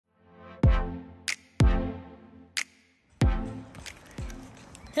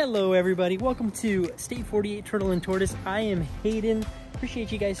Hello everybody, welcome to State 48 Turtle and Tortoise. I am Hayden.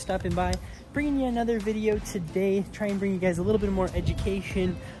 Appreciate you guys stopping by. Bringing you another video today. Try and bring you guys a little bit more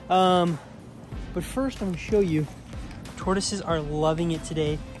education. But first I'm going to show you, tortoises are loving it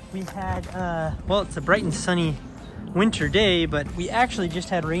today. We had, well, it's a bright and sunny winter day, but we actually just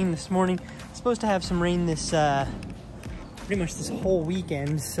had rain this morning. Supposed to have some rain this, pretty much this whole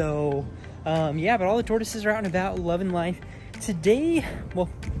weekend. So, yeah, but all the tortoises are out and about, loving life. Today, well,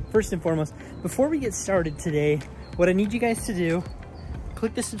 first and foremost, before we get started today, what I need you guys to do,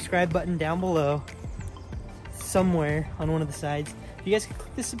 click the subscribe button down below, somewhere on one of the sides. If you guys can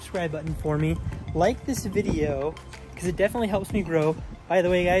click the subscribe button for me, like this video, because it definitely helps me grow. By the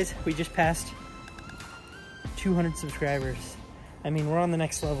way, guys, we just passed 200 subscribers. I mean, we're on the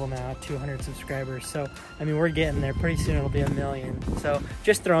next level now, 200 subscribers. So, I mean, we're getting there. Pretty soon it'll be 1 million. So,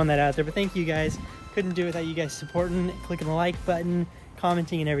 just throwing that out there. But thank you guys. Couldn't do it without you guys supporting, clicking the like button,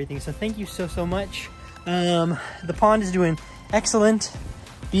 commenting and everything. So thank you so much. The pond is doing excellent,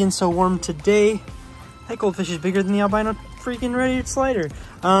 being so warm today. That goldfish is bigger than the albino freaking red-eared slider.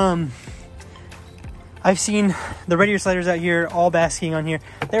 I've seen the red-eared sliders out here all basking on here.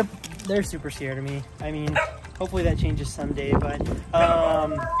 They're super scared of me. I mean, hopefully that changes someday, but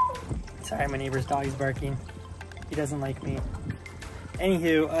sorry, my neighbor's dog is barking. He doesn't like me.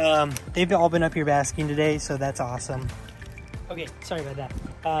 Anywho, they've all been up here basking today, so that's awesome. Okay, sorry about that.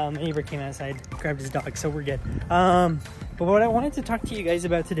 My neighbor came outside, grabbed his dog, so we're good. But what I wanted to talk to you guys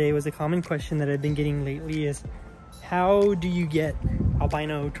about today was a common question that I've been getting lately is, how do you get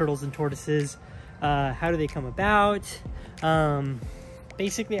albino turtles and tortoises? How do they come about?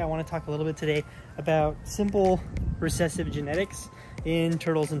 Basically, I want to talk a little bit today about simple recessive genetics in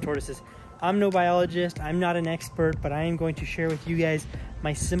turtles and tortoises. I'm no biologist, I'm not an expert, but I am going to share with you guys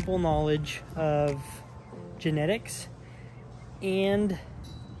my simple knowledge of genetics. And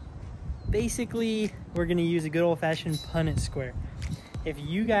basically, we're going to use a good old-fashioned Punnett square. If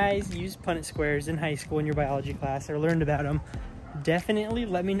you guys used Punnett squares in high school in your biology class or learned about them, definitely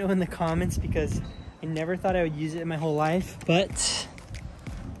let me know in the comments, because I never thought I would use it in my whole life. But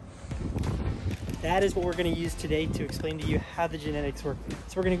that is what we're going to use today to explain to you how the genetics work.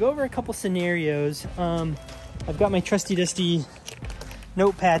 So we're going to go over a couple scenarios. I've got my trusty dusty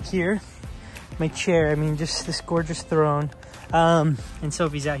notepad here, my chair, I mean just this gorgeous throne, and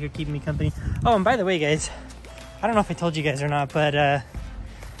Sophie's out here keeping me company. Oh, and by the way, guys, I don't know if I told you guys or not, but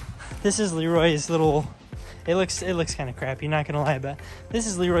this is Leroy's little, it looks kind of crappy, not going to lie, but this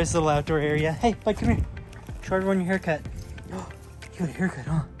is Leroy's little outdoor area. Hey, bud, come here. Show everyone your haircut. Oh, you got a haircut,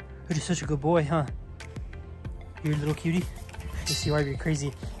 huh? You're just such a good boy, huh? You're a little cutie. Yes, you are. You're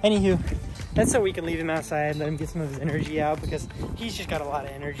crazy. Anywho, that's so we can leave him outside, let him get some of his energy out, because he's just got a lot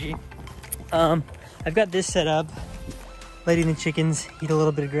of energy. I've got this set up, letting the chickens eat a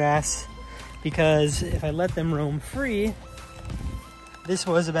little bit of grass, because if I let them roam free, this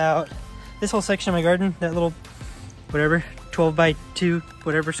whole section of my garden, that little, whatever, 12 by 2,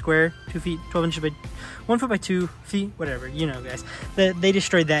 whatever square, 2 feet, 12 inches by 1 foot by 2 feet, whatever, you know, guys. They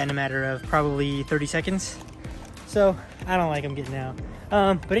destroyed that in a matter of probably 30 seconds. So I don't like them getting out.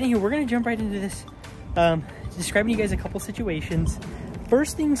 But anyway, we're gonna jump right into this, describing you guys a couple situations.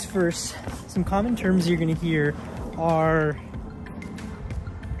 First things first, some common terms you're gonna hear are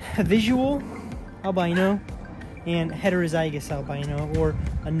visual albino and heterozygous albino, or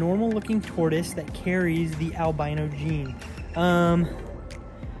a normal looking tortoise that carries the albino gene.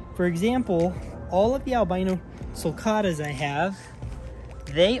 For example, all of the albino sulcatas I have,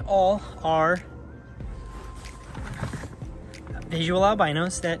 they all are visual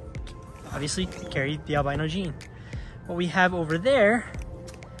albinos that obviously carry the albino gene. What we have over there,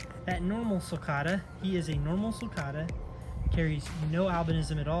 that normal sulcata, he is a normal sulcata, carries no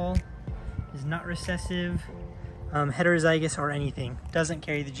albinism at all, is not recessive, heterozygous or anything, doesn't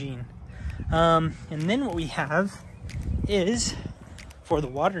carry the gene. And then what we have is, for the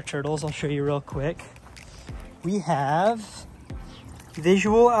water turtles, I'll show you real quick, we have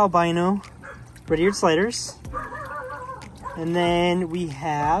visual albino red-eared sliders, and then we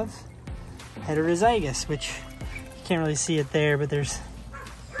have heterozygous, which you can't really see it there, but there's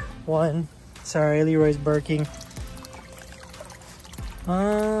one. Sorry, Leroy's barking.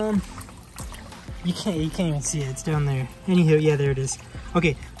 You can't even see it, it's down there. Anywho, yeah, there it is.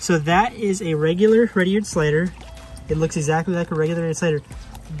 Okay, so that is a regular red-eared slider. It looks exactly like a regular red-eared slider,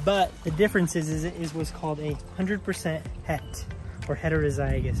 but the difference is it is what's called a 100% het, or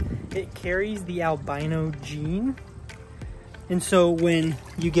heterozygous. It carries the albino gene. And so when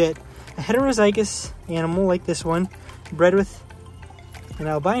you get a heterozygous animal like this one, bred with an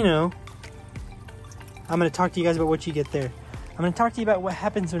albino, I'm going to talk to you guys about what you get there. I'm going to talk to you about what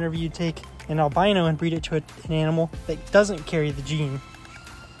happens whenever you take an albino and breed it to an animal that doesn't carry the gene.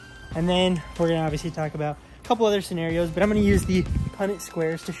 And then we're going to obviously talk about a couple other scenarios, but I'm going to use the Punnett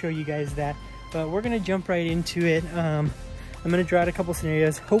squares to show you guys that. But we're going to jump right into it. I'm going to draw out a couple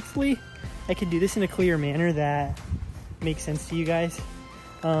scenarios. Hopefully I can do this in a clear manner that makes sense to you guys.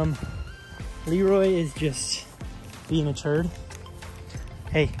 Leroy is just being a turd.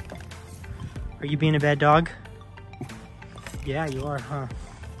 Hey, are you being a bad dog? Yeah, you are, huh?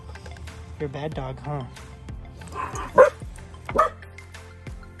 You're a bad dog, huh?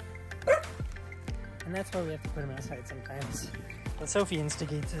 And that's why we have to put him outside sometimes. But Sophie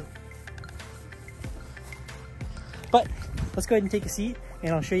instigates it. But let's go ahead and take a seat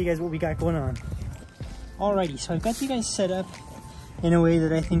and I'll show you guys what we got going on. Alrighty, so I've got you guys set up in a way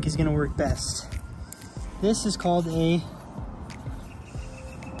that I think is going to work best. This is called a,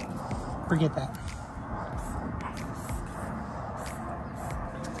 forget that,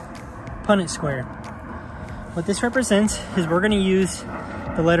 Punnett square. What this represents is we're going to use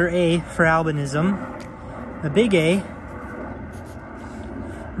the letter A for albinism. The big A,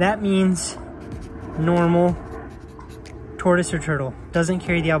 that means normal tortoise or turtle, doesn't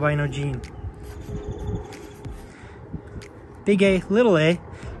carry the albino gene. Big A, little a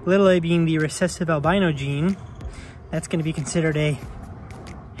being the recessive albino gene, that's going to be considered a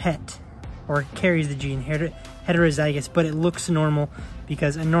het, or carries the gene, heterozygous, but it looks normal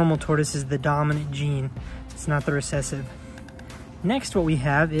because a normal tortoise is the dominant gene. It's not the recessive. Next, what we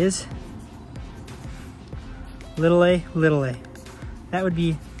have is little a. That would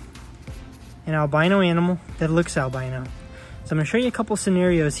be an albino animal that looks albino. So I'm going to show you a couple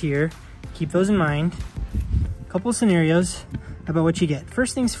scenarios here. Keep those in mind. A couple scenarios about what you get.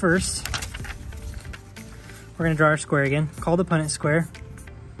 First things first, we're going to draw our square again, called the Punnett square.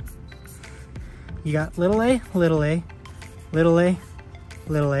 You got little a, little a, little a,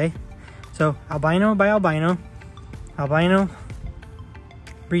 little a. So albino by albino, albino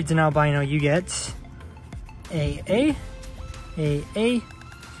breeds an albino, you get AA, AA,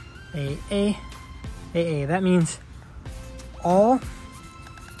 AA, AA. That means all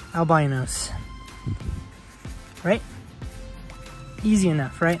albinos, right? Easy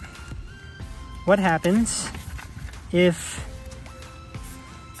enough, right? What happens if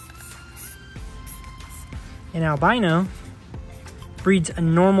an albino breeds a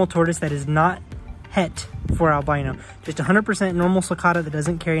normal tortoise that is not het for albino? Just 100% normal sulcata that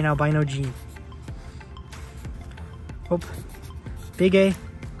doesn't carry an albino gene. Oh, big A,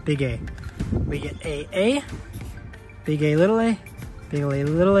 big A. We get AA, big A, little a, big A,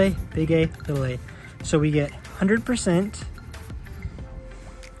 little a, big A, little a. So we get 100%,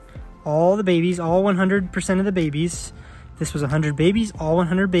 all the babies, all 100% of the babies. This was 100 babies, all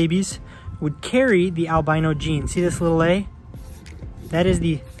 100 babies would carry the albino gene. See this little a? That is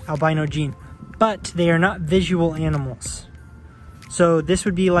the albino gene, but they are not visual animals. So this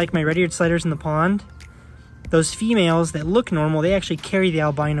would be like my red-eared sliders in the pond. Those females that look normal, they actually carry the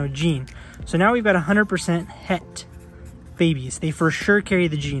albino gene. So now we've got 100% het babies. They for sure carry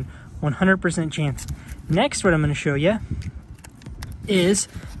the gene, 100% chance. Next, what I'm going to show you is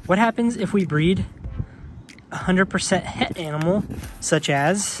what happens if we breed 100% het animal, such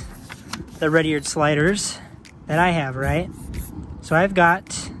as the red-eared sliders that I have, right? So I've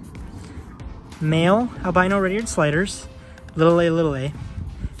got male albino red-eared sliders, little a,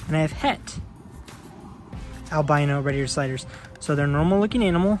 and I have het albino red-eared sliders. So they're a normal looking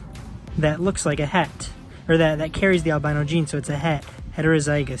animal that looks like a het, or that carries the albino gene, so it's a het,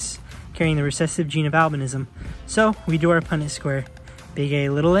 heterozygous, carrying the recessive gene of albinism. So we do our Punnett square. Big A,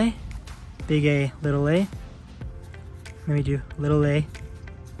 little a, big A, little a. Then we do little a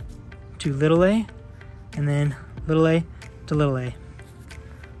to little a, and then little a to little a.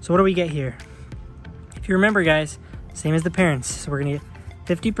 So what do we get here? If you remember, guys, same as the parents. So we're gonna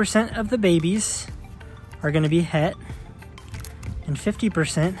get 50% of the babies are gonna be het, and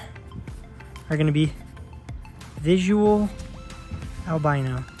 50% are gonna be visual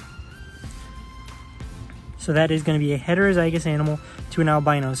albino. So that is gonna be a heterozygous animal to an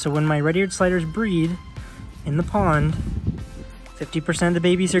albino. So when my red-eared sliders breed in the pond, 50% of the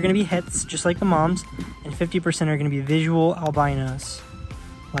babies are gonna be hets, just like the moms, and 50% are gonna be visual albinos,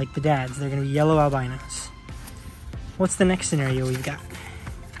 like the dads. They're gonna be yellow albinos. What's the next scenario we've got?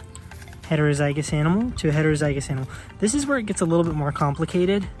 Heterozygous animal to a heterozygous animal. This is where it gets a little bit more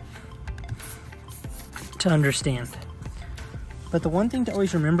complicated to understand. But the one thing to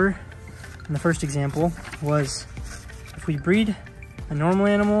always remember in the first example was if we breed a normal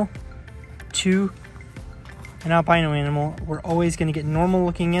animal to an albino animal, we're always going to get normal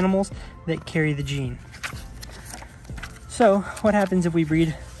looking animals that carry the gene. So what happens if we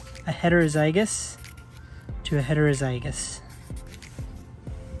breed a heterozygous to a heterozygous,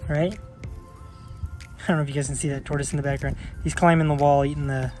 right? I don't know if you guys can see that tortoise in the background. He's climbing the wall, eating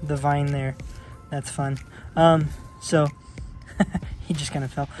the vine there. That's fun. So he just kind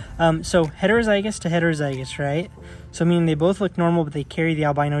of fell. So heterozygous to heterozygous, right? So meaning they both look normal, but they carry the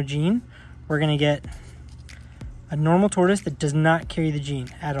albino gene. We're gonna get a normal tortoise that does not carry the gene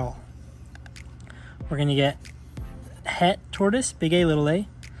at all. We're gonna get het tortoise, big A, little a. And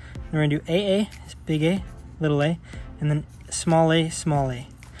we're gonna do AA, big A, little a, and then small a, small a.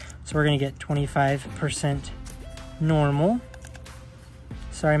 So we're gonna get 25% normal.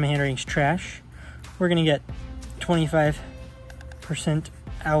 Sorry, my handwriting's trash. We're gonna get 25%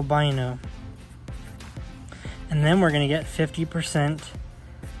 albino. And then we're gonna get 50%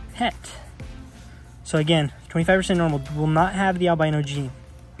 het. So again, 25% normal will not have the albino gene.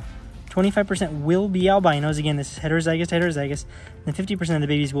 25% will be albinos. Again, this is heterozygous to heterozygous. And 50% of the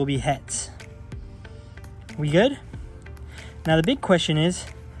babies will be hets. We good? Now the big question is,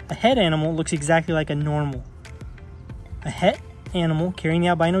 a het animal looks exactly like a normal. A het animal carrying the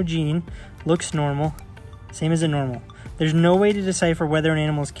albino gene looks normal, same as a normal. There's no way to decipher whether an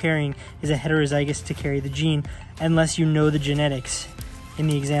animal is carrying is a heterozygous to carry the gene unless you know the genetics. In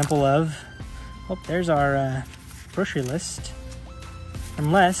the example of, oh, there's our grocery list.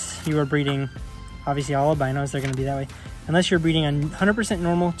 Unless you are breeding, obviously all albinos, they're going to be that way. Unless you're breeding a 100%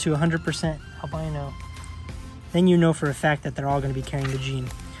 normal to 100% albino, then you know for a fact that they're all going to be carrying the gene.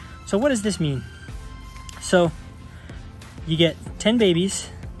 So what does this mean? So you get 10 babies.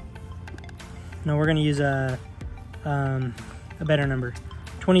 No, we're going to use a better number.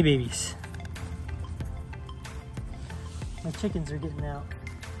 20 babies. My chickens are getting out.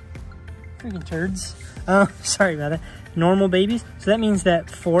 Freaking turds. Sorry about that. Normal babies. So that means that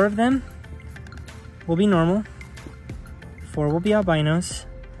 4 of them will be normal. 4 will be albinos.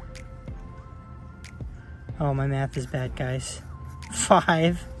 Oh, my math is bad, guys.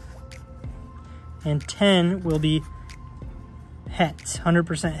 5 and 10 will be hets,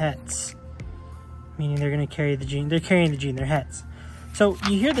 100% hets. Meaning they're going to carry the gene. They're carrying the gene, they're hets. So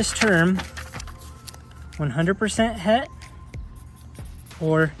you hear this term, 100% het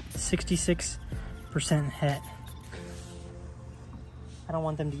or 66% het. I don't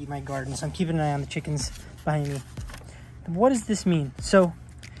want them to eat my garden, so I'm keeping an eye on the chickens behind me. What does this mean? So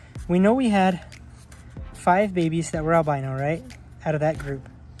we know we had 5 babies that were albino, right? Out of that group.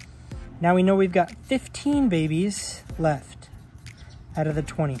 Now we know we've got 15 babies left out of the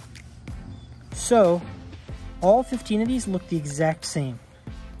 20. So all 15 of these look the exact same.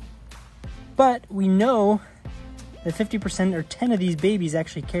 But we know that 50% or 10 of these babies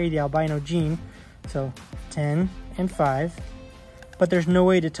actually carry the albino gene. So 10 and 5. But there's no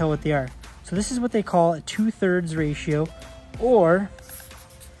way to tell what they are. So this is what they call a 2/3 ratio, or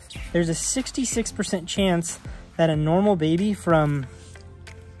there's a 66% chance that a normal baby from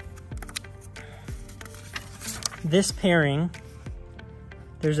this pairing,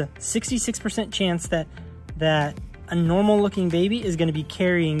 there's a 66% chance that a normal looking baby is going to be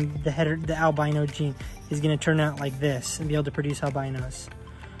carrying the albino gene, is going to turn out like this and be able to produce albinos.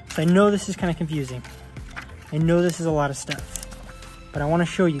 So I know this is kind of confusing. I know this is a lot of stuff, but I want to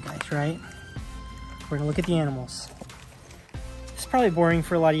show you guys, right? We're going to look at the animals. It's probably boring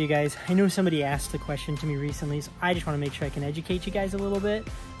for a lot of you guys. I know somebody asked the question to me recently, so I just want to make sure I can educate you guys a little bit,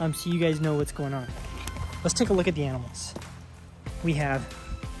 so you guys know what's going on. Let's take a look at the animals. We have,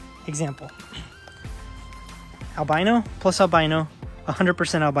 example, albino plus albino,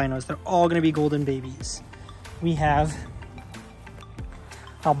 100% albinos. They're all going to be golden babies. We have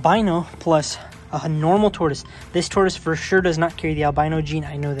albino plus a normal tortoise. This tortoise for sure does not carry the albino gene.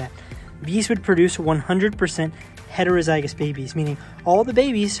 I know that. These would produce 100% heterozygous babies, meaning all the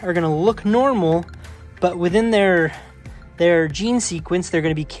babies are going to look normal, but within their gene sequence, they're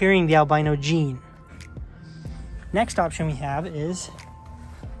going to be carrying the albino gene. Next option we have is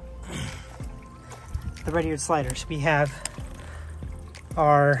the red-eared sliders. We have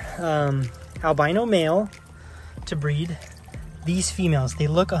our albino male to breed these females. They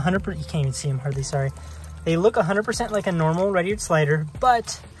look 100%, you can't even see them hardly, sorry. They look 100% like a normal red-eared slider,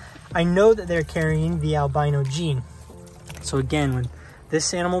 but I know that they're carrying the albino gene. So again, when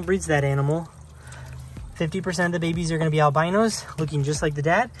this animal breeds that animal, 50% of the babies are going to be albinos, looking just like the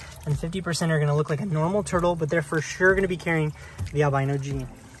dad, and 50% are going to look like a normal turtle, but they're for sure going to be carrying the albino gene.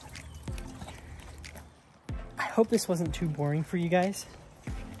 I hope this wasn't too boring for you guys.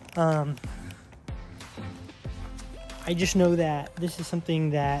 I just know that this is something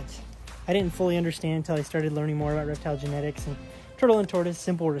that I didn't fully understand until I started learning more about reptile genetics and turtle and tortoise,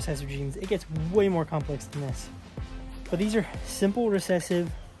 simple recessive genes. It gets way more complex than this. But these are simple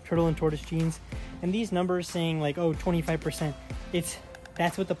recessive turtle and tortoise genes, and these numbers saying like, oh, 25%,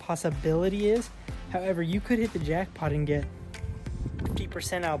 that's what the possibility is. However, you could hit the jackpot and get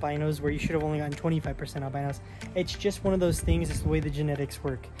 50% albinos where you should have only gotten 25% albinos. It's just one of those things. It's the way the genetics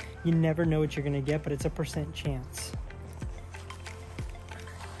work. You never know what you're going to get, but it's a percent chance.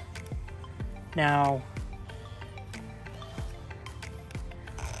 Now,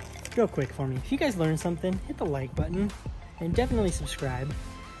 real quick for me, if you guys learned something, hit the like button and definitely subscribe,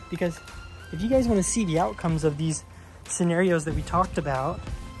 because if you guys want to see the outcomes of these scenarios that we talked about,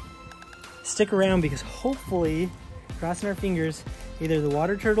 stick around, because hopefully, crossing our fingers, either the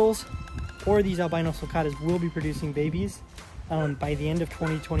water turtles or these albino sulcatas will be producing babies by the end of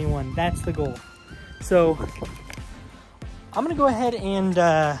 2021. That's the goal. So I'm gonna go ahead and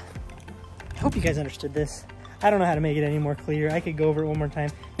I hope you guys understood this. I don't know how to make it any more clear. I could go over it one more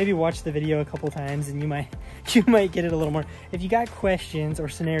time, maybe watch the video a couple times, and you might get it a little more. If you got questions or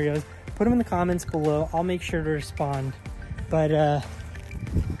scenarios, put them in the comments below. I'll make sure to respond. But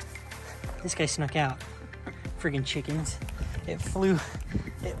this guy snuck out. Friggin' chickens. It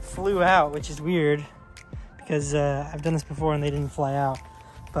flew out, which is weird, because I've done this before and they didn't fly out.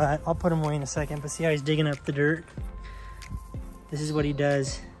 But I'll put him away in a second. But see how he's digging up the dirt? This is what he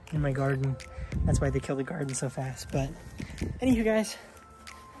does in my garden. That's why they kill the garden so fast. But anywho, guys,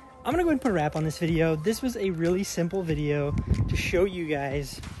 I'm gonna go ahead and put a wrap on this video. This was a really simple video to show you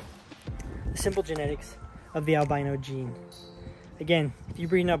guys the simple genetics of the albino gene. Again, if you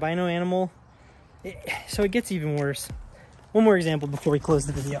breed an albino animal, so it gets even worse. One more example before we close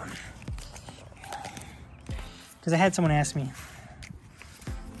the video, because I had someone ask me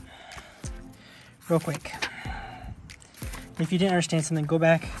real quick. If you didn't understand something, go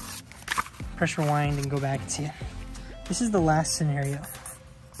back, press rewind, and go back and see it. This is the last scenario.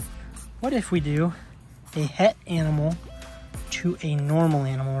 What if we do a het animal to a normal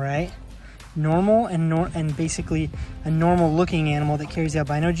animal, right? Normal and basically a normal looking animal that carries the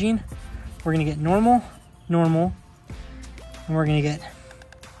albino gene. We're gonna get normal, normal, and we're gonna get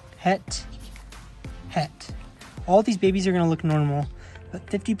het, het. All these babies are gonna look normal, but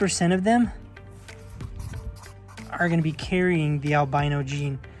 50% of them are gonna be carrying the albino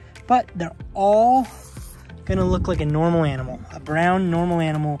gene. But they're all gonna look like a normal animal, a brown normal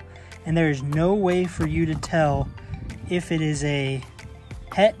animal, and there is no way for you to tell if it is a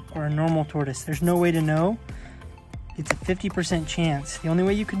het or a normal tortoise. There's no way to know. It's a 50% chance. The only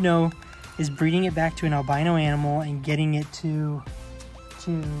way you could know is breeding it back to an albino animal and getting it to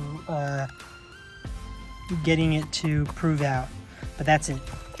prove out. But that's it.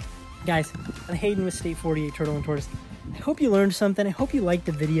 Guys, I'm Hayden with State 48 Turtle and Tortoise. I hope you learned something. I hope you liked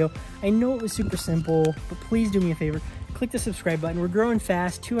the video. I know it was super simple, but please do me a favor. Click the subscribe button. We're growing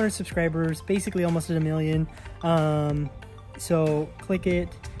fast, 200 subscribers, basically almost at 1 million. So click it,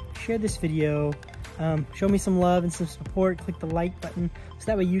 share this video, show me some love and some support. Click the like button so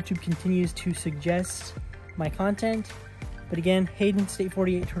that way YouTube continues to suggest my content. But again, Hayden, State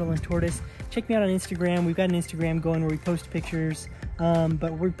 48 Turtle and Tortoise. Check me out on Instagram. We've got an Instagram going where we post pictures,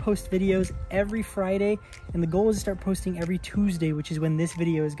 but we post videos every Friday, and the goal is to start posting every Tuesday, which is when this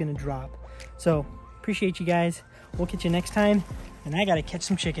video is going to drop. So appreciate you guys. We'll catch you next time, and I gotta catch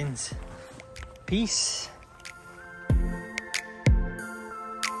some chickens. Peace.